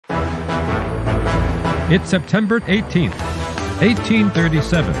It's September 18th,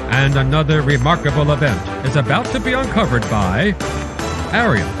 1837, and another remarkable event is about to be uncovered by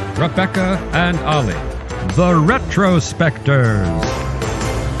Arion, Rebecca, and Olly, the Retrospectors.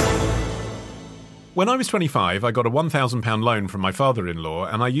 When I was 25, I got a £1,000 loan from my father-in-law,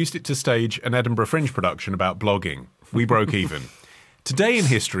 and I used it to stage an Edinburgh Fringe production about blogging. We broke even. Today in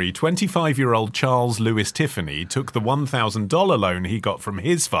history, 25-year-old Charles Lewis Tiffany took the $1,000 loan he got from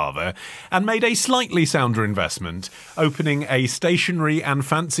his father and made a slightly sounder investment, opening a stationery and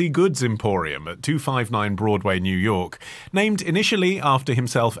fancy goods emporium at 259 Broadway, New York, named initially after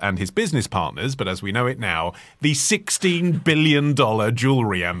himself and his business partners, but as we know it now, the $16 billion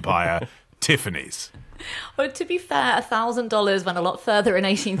jewellery empire, Tiffany's. Well, to be fair, $1,000 went a lot further in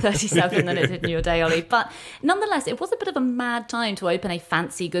 1837 than it did in your day, Ollie. But nonetheless, it was a bit of a mad time to open a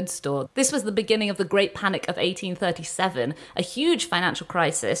fancy goods store. This was the beginning of the Great Panic of 1837, a huge financial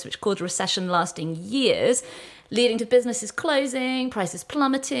crisis which caused a recession lasting years, leading to businesses closing, prices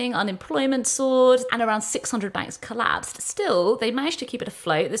plummeting, unemployment soared, and around 600 banks collapsed. Still, they managed to keep it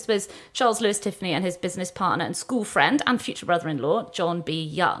afloat. This was Charles Lewis Tiffany and his business partner and school friend and future brother-in-law, John B.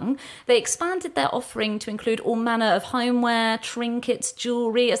 Young. They expanded their offering to include all manner of homeware, trinkets,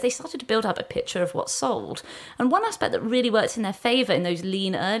 jewellery, as they started to build up a picture of what sold. And one aspect that really worked in their favour in those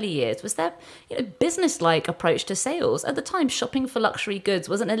lean early years was their business-like approach to sales. At the time, shopping for luxury goods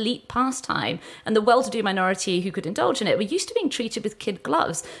was an elite pastime, and the well-to-do minority who could indulge in it were used to being treated with kid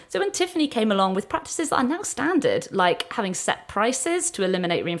gloves. So when Tiffany came along with practices that are now standard, like having set prices to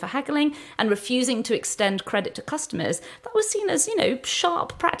eliminate room for haggling and refusing to extend credit to customers, that was seen as,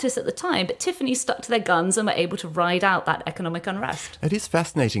 sharp practice at the time, but Tiffany stuck to their guns and were able to ride out that economic unrest. It is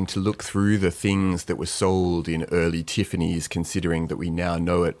fascinating to look through the things that were sold in early Tiffany's, considering that we now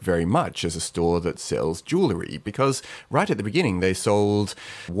know it very much as a store that sells jewellery, because right at the beginning they sold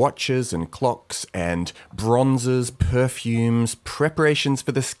watches and clocks and bronzes, perfumes, preparations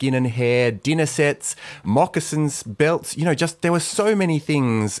for the skin and hair, dinner sets, moccasins, belts, there were so many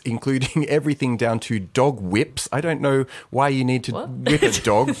things, including everything down to dog whips. I don't know why you need to whip a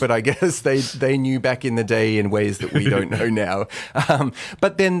dog, but I guess they knew back in the day in ways that we don't know now.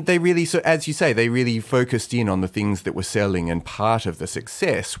 But then they really, so as you say, they really focused in on the things that were selling, and part of the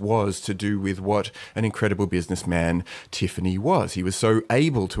success was to do with what an incredible businessman Tiffany was. He was so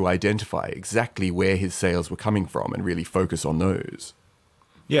able to identify exactly where his sales were coming from and really focus on those.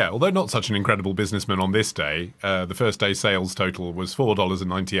 Yeah, although not such an incredible businessman on this day, the first day sales total was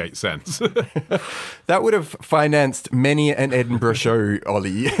 $4.98. That would have financed many an Edinburgh show,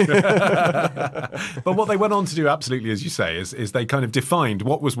 Ollie. But what they went on to do, absolutely, as you say, is they kind of defined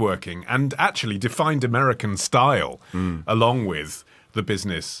what was working and actually defined American style along with the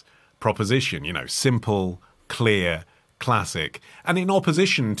business proposition, simple, clear, classic, and in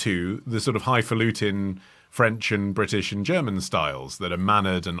opposition to the sort of highfalutin French and British and German styles that are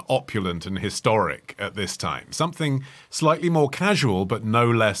mannered and opulent and historic at this time. Something slightly more casual, but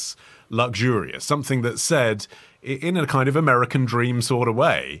no less luxurious. Something that said, in a kind of American dream sort of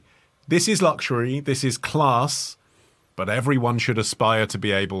way, this is luxury, this is class, but everyone should aspire to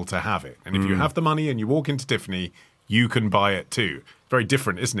be able to have it. And if you have the money and you walk into Tiffany, you can buy it too. Very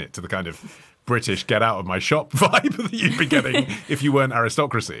different, isn't it, to the kind of British get out of my shop vibe that you'd be getting if you weren't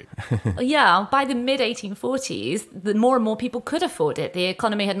aristocracy. Yeah, by the mid-1840s, the more and more people could afford it. The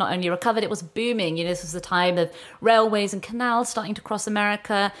economy had not only recovered, it was booming. This was the time of railways and canals starting to cross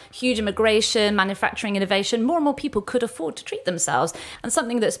America, huge immigration, manufacturing innovation. More and more people could afford to treat themselves. And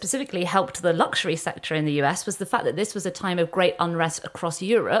something that specifically helped the luxury sector in the US was the fact that this was a time of great unrest across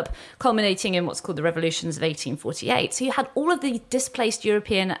Europe, culminating in what's called the revolutions of 1848. So you had all of the displaced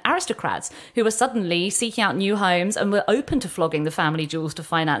European aristocrats who were suddenly seeking out new homes and were open to flogging the family jewels to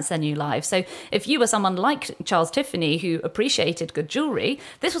finance their new lives. So if you were someone like Charles Tiffany who appreciated good jewellery,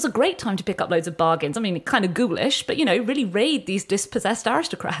 this was a great time to pick up loads of bargains. I mean, kind of ghoulish, but, really raid these dispossessed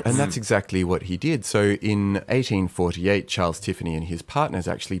aristocrats. And that's exactly what he did. So in 1848, Charles Tiffany and his partners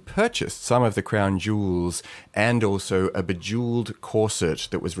actually purchased some of the crown jewels and also a bejewelled corset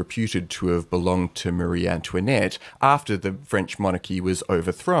that was reputed to have belonged to Marie Antoinette after the French monarchy was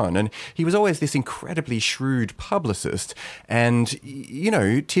overthrown. And he was always this incredibly shrewd publicist, and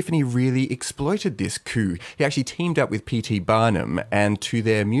Tiffany really exploited this coup. He actually teamed up with P.T. Barnum, and to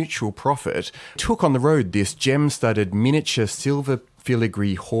their mutual profit took on the road this gem-studded miniature silver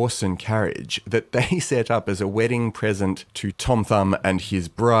filigree horse and carriage that they set up as a wedding present to Tom Thumb and his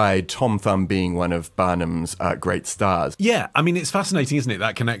bride, Tom Thumb being one of Barnum's great stars. Yeah, I mean, it's fascinating, isn't it,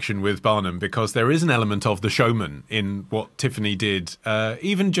 that connection with Barnum, because there is an element of the showman in what Tiffany did.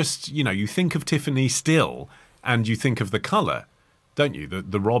 Even just, you think of Tiffany still and you think of the colour. don't you?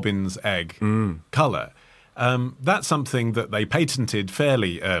 The robin's egg colour. That's something that they patented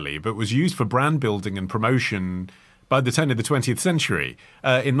fairly early, but was used for brand building and promotion by the turn of the 20th century.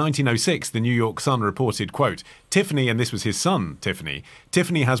 In 1906, the New York Sun reported, quote, Tiffany, and this was his son, Tiffany,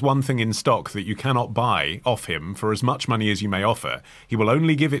 Tiffany has one thing in stock that you cannot buy off him for as much money as you may offer. He will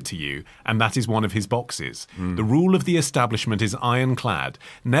only give it to you, and that is one of his boxes. The rule of the establishment is ironclad,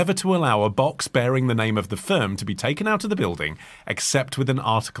 never to allow a box bearing the name of the firm to be taken out of the building, except with an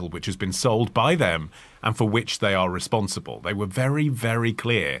article which has been sold by them and for which they are responsible. They were very, very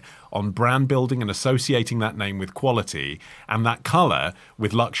clear on brand building and associating that name with quality and that colour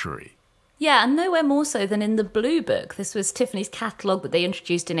with luxury. Yeah, and nowhere more so than in the Blue Book. This was Tiffany's catalogue that they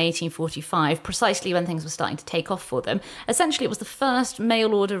introduced in 1845, precisely when things were starting to take off for them. Essentially, it was the first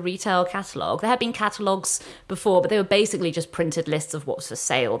mail-order retail catalogue. There had been catalogues before, but they were basically just printed lists of what was for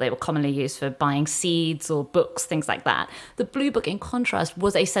sale. They were commonly used for buying seeds or books, things like that. The Blue Book, in contrast,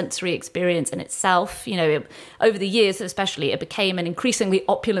 was a sensory experience in itself. You know, over the years especially, it became an increasingly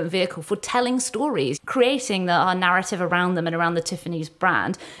opulent vehicle for telling stories, creating our narrative around them and around the Tiffany's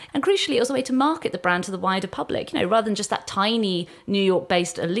brand. And crucially, it was a way to market the brand to the wider public, you know, rather than just that tiny New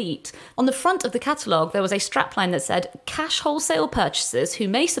York-based elite. On the front of the catalogue, there was a strapline that said, cash wholesale purchasers who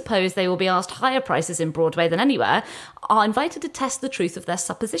may suppose they will be asked higher prices in Broadway than anywhere are invited to test the truth of their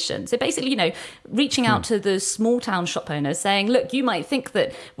supposition. So basically, you know, reaching out to the small town shop owners saying, look, you might think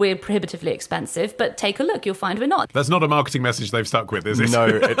that we're prohibitively expensive, but take a look, you'll find we're not. That's not a marketing message they've stuck with, is it? No,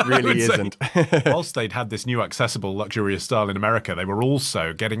 it really isn't. Whilst they'd had this new accessible, luxurious style in America, they were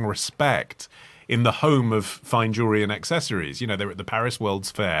also getting respect in the home of fine jewellery and accessories. You know, they were at the Paris World's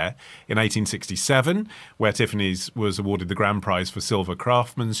Fair in 1867, where Tiffany's was awarded the grand prize for silver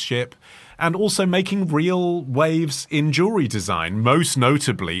craftsmanship, and also making real waves in jewellery design, most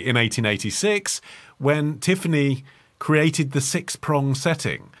notably in 1886, when Tiffany created the six-prong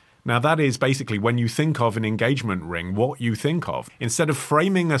setting. Now, that is basically when you think of an engagement ring, what you think of. Instead of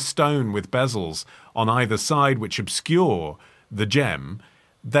framing a stone with bezels on either side which obscure the gem,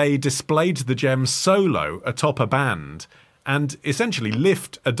 they displayed the gem solo atop a band and essentially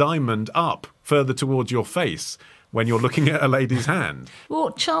lift a diamond up further towards your face when you're looking at a lady's hand.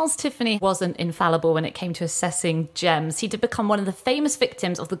 Well, Charles Tiffany wasn't infallible when it came to assessing gems. He did become one of the famous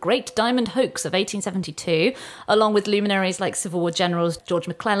victims of the Great Diamond Hoax of 1872, along with luminaries like Civil War generals George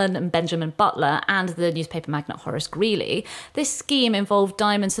McClellan and Benjamin Butler and the newspaper magnate Horace Greeley. This scheme involved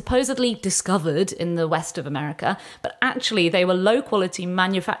diamonds supposedly discovered in the west of America, but actually they were low-quality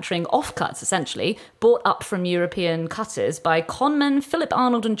manufacturing offcuts, essentially, bought up from European cutters by conmen Philip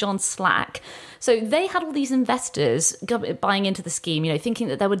Arnold and John Slack. So they had all these investors buying into the scheme, you know, thinking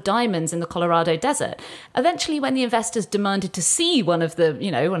that there were diamonds in the Colorado desert. Eventually, when the investors demanded to see one of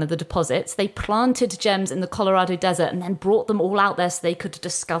the deposits, they planted gems in the Colorado desert and then brought them all out there so they could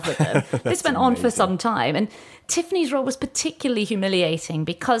discover them. This went on for some time. And Tiffany's role was particularly humiliating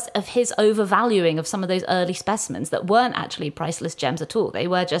because of his overvaluing of some of those early specimens that weren't actually priceless gems at all. They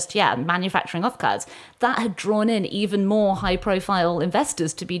were just, manufacturing offcuts. That had drawn in even more high-profile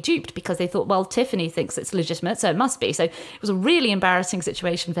investors to be duped because they thought, well, Tiffany thinks it's legitimate, so it must be. So it was a really embarrassing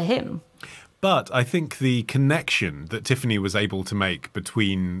situation for him. But I think the connection that Tiffany was able to make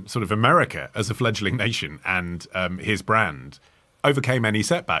between sort of America as a fledgling nation and his brand overcame any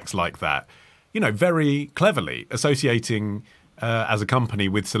setbacks like that. You know, very cleverly associating as a company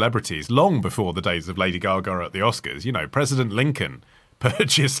with celebrities long before the days of Lady Gaga at the Oscars. You know, President Lincoln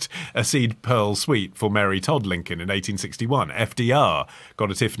purchased a seed pearl suite for Mary Todd Lincoln in 1861. FDR got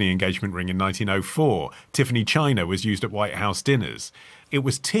a Tiffany engagement ring in 1904. Tiffany china was used at White House dinners. It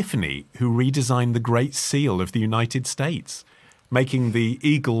was Tiffany who redesigned the Great Seal of the United States, making the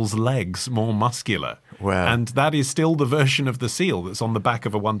eagle's legs more muscular. Wow. And that is still the version of the seal that's on the back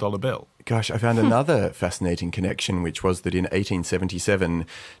of a $1 bill. Gosh, I found another fascinating connection, which was that in 1877,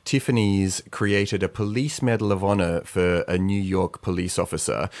 Tiffany's created a Police Medal of Honor for a New York police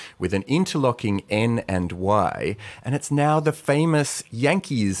officer with an interlocking N and Y, and it's now the famous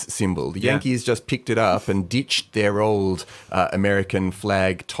Yankees symbol. The Yankees just picked it up and ditched their old American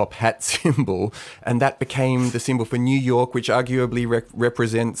flag top hat symbol, and that became the symbol for New York, which arguably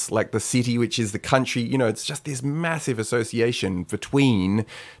represents like the city, which is the country. You know, it's just this massive association between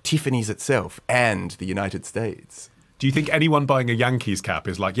Tiffany's itself and the United States. Do you think anyone buying a Yankees cap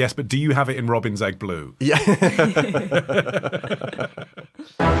is like, yes, but do you have it in Robin's Egg Blue? Yeah.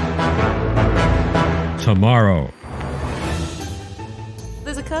 Tomorrow.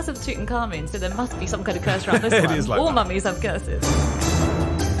 There's a curse of Tutankhamun, so there must be some kind of curse around this one. Is like all that. mummies have curses.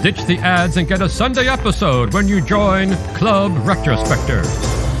 Ditch the ads and get a Sunday episode when you join Club Retrospectors.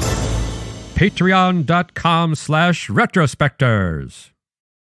 patreon.com/retrospectors.